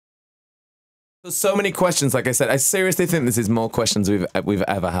There's so many questions, like I said. I seriously think this is more questions we've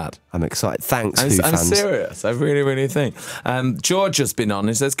ever had. I'm excited. Thanks, I'm fans. serious. I really, really think. George has been on.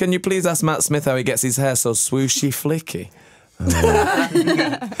 He says, can you please ask Matt Smith how he gets his hair so swooshy flicky?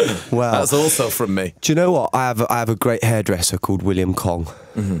 Well, that's also from me. Do you know what? I have a great hairdresser called William Kong,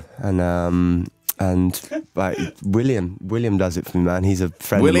 and like William does it for me, man. He's a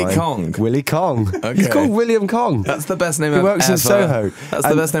friend of mine. Kong. Willie Kong. Okay. He's called William Kong. That's the best name He works in Soho. That's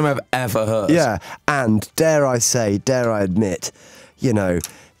the best name I've ever heard. Yeah, and dare I admit, you know,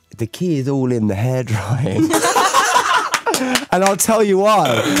 the key is all in the hair drying. And I'll tell you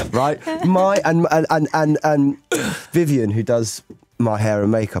why, right? And Vivian, who does my hair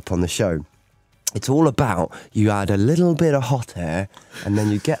and makeup on the show, it's all about you add a little bit of hot air and then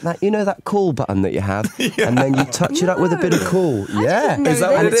you get that, you know, that cool button that you have, and then you touch it up with a bit of cool. Yeah. Is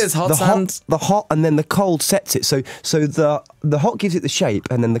that what it is? Hot sand? The hot and then the cold sets it. So the hot gives it the shape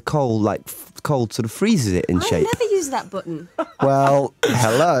and then the cold sort of freezes it in shape. I never used that button. Well,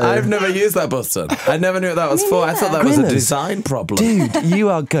 hello. I've never used that button. I never knew what that was for. I thought that was a design problem. Dude, you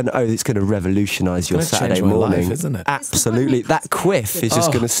are gonna. Oh, it's gonna revolutionise your Saturday morning, life, isn't it? Absolutely. That quiff is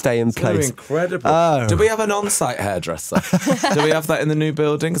just gonna stay in place. Incredible. Oh. Do we have an on-site hairdresser? Do we have that in the new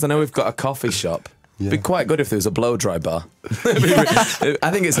building? Because I know we've got a coffee shop. Yeah. It'd be quite good if there was a blow-dry bar. I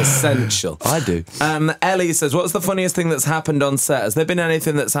think it's essential. I do. Ellie says, what's the funniest thing that's happened on set? Has there been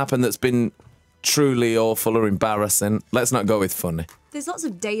anything that's happened that's been truly awful or embarrassing? Let's not go with funny. There's lots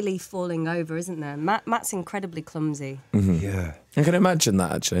of daily falling over, isn't there? Matt's incredibly clumsy. Mm-hmm. Yeah. I can imagine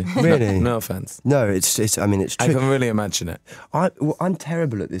that, actually. Really? No offence. No, it's I mean, it's true. I can really imagine it. I'm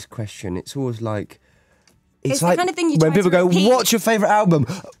terrible at this question. It's always like... It's like the kind of thing you when try people to go, repeat. what's your favourite album?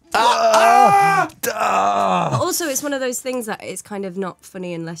 But also, it's one of those things that it's kind of not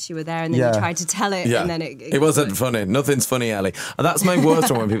funny unless you were there, and then you try to tell it, and then it wasn't funny. Nothing's funny, Ellie. And that's my worst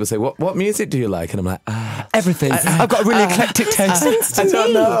one when people say, what music do you like? And I'm like, everything. I've got a really eclectic taste. I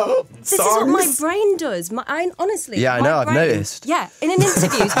don't know. This is what my brain does. Honestly. Yeah, I know, I've noticed. Yeah, in an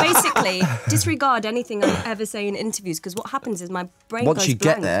interviews, basically, disregard anything I ever say in interviews, because what happens is my brain goes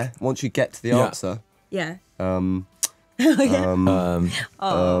blank. Once you get to the answer. Yeah. It's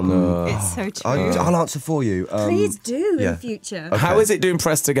so true. I'll answer for you. Please do in future. Okay. How is it doing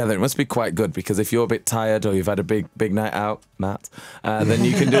Press Together? It must be quite good, because if you're a bit tired or you've had a big night out, Matt, then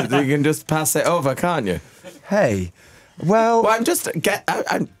you can just pass it over, can't you? Hey. Well, yes.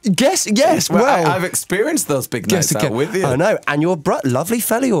 Well, I've experienced those big nights out with you. I know, and your lovely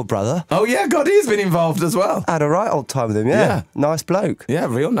fella, your brother. Oh yeah, God, he's been involved as well. Had a right old time with him. Yeah, nice bloke. Yeah,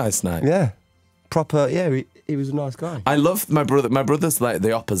 real nice night. Yeah, proper. Yeah, he was a nice guy. I love my brother. My brother's like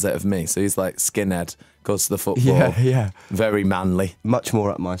the opposite of me, so he's like skinhead, goes to the football. Yeah. Very manly. Much more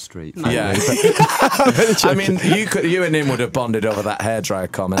up my street. Yeah. I mean, you and him would have bonded over that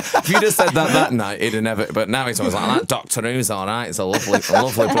hairdryer comment. If you'd have said that night, he'd have never. But now he's always like, that Doctor Who's all right. It's a lovely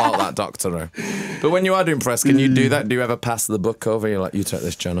bloke, that Doctor Who. But when you are doing press, can you do that? Do you ever pass the book over? You're like, you take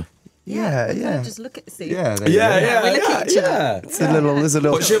this, Jenna. Yeah. Just look at the Yeah. We look at each other. There's a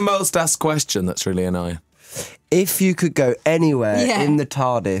little. What's your most asked question that's really annoying? If you could go anywhere in the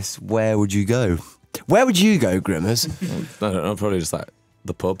TARDIS, where would you go? Where would you go, Grimmers? I don't know, probably just like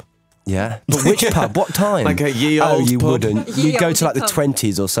the pub. Yeah. But which pub? What time? Like a ye old you pub. wouldn't. You'd go to like the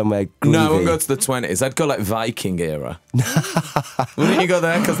 20s or somewhere groovy. No, I wouldn't go to the 20s. I'd go like Viking era. Wouldn't you go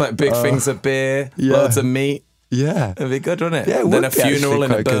there? Because like big things of beer, loads of meat. Yeah. It'd be good, wouldn't it? Yeah, it then would a be funeral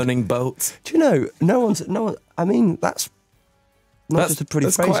in a actually quite burning boat. Do you know, no one, I mean, that's not just a pretty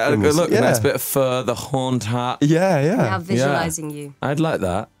phrase. That's quite a good look. Yeah. Nice bit of fur, the horned hat. Yeah. Now visualising you. I'd like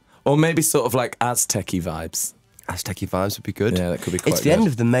that. Or maybe sort of like Aztec-y vibes. Aztec-y vibes would be good. Yeah, that could be quite It's the end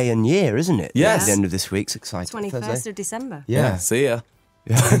of the Mayan year, isn't it? Yes. It's the end of this week. It's exciting. 21st of December. Yeah. See ya.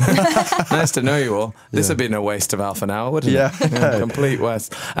 Nice to know you all. This would be no waste of half an hour, wouldn't it? Complete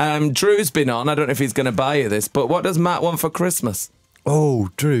waste. Drew's been on. I don't know if he's going to buy you this, but what does Matt want for Christmas? Oh,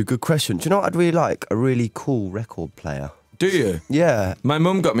 Drew, good question. Do you know what I'd really like? A really cool record player. Do you? Yeah. My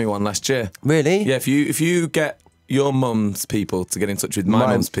mum got me one last year. Really? Yeah, if you get your mum's people to get in touch with my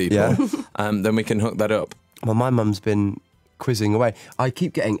mum's people, then we can hook that up. Well, my mum's been quizzing away. I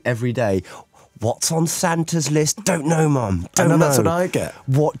keep getting every day, what's on Santa's list? Don't know, Mum. Don't know. That's what I get.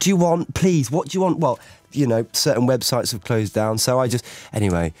 What do you want, please? What do you want? Well, you know, certain websites have closed down, so I just...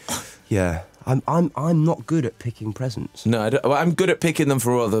 Anyway, yeah. I'm not good at picking presents. No, I'm good at picking them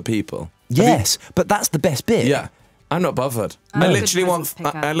for other people. Yes, but that's the best bit. Yeah. I'm not bothered. I literally want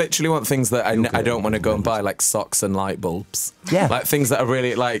things that I don't want to go and buy, like socks and light bulbs. Yeah. Like things that are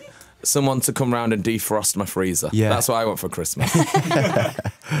really like someone to come round and defrost my freezer. Yeah. That's what I want for Christmas.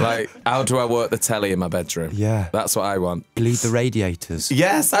 Like, how do I work the telly in my bedroom? Yeah. That's what I want. Bleed the radiators.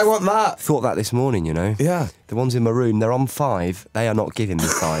 Yes, I want that. Thought that this morning, you know. Yeah. The ones in my room, they're on 5. They are not giving me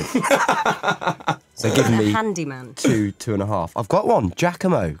 5. They're giving me handyman. 2.5. I've got one.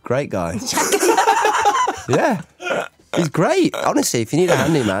 Giacomo, great guy. Yeah. He's great. Honestly, if you need a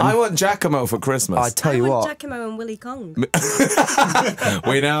handyman. I want Giacomo for Christmas. I tell you what. Giacomo and Willie Kong.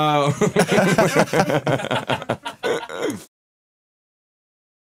 We know.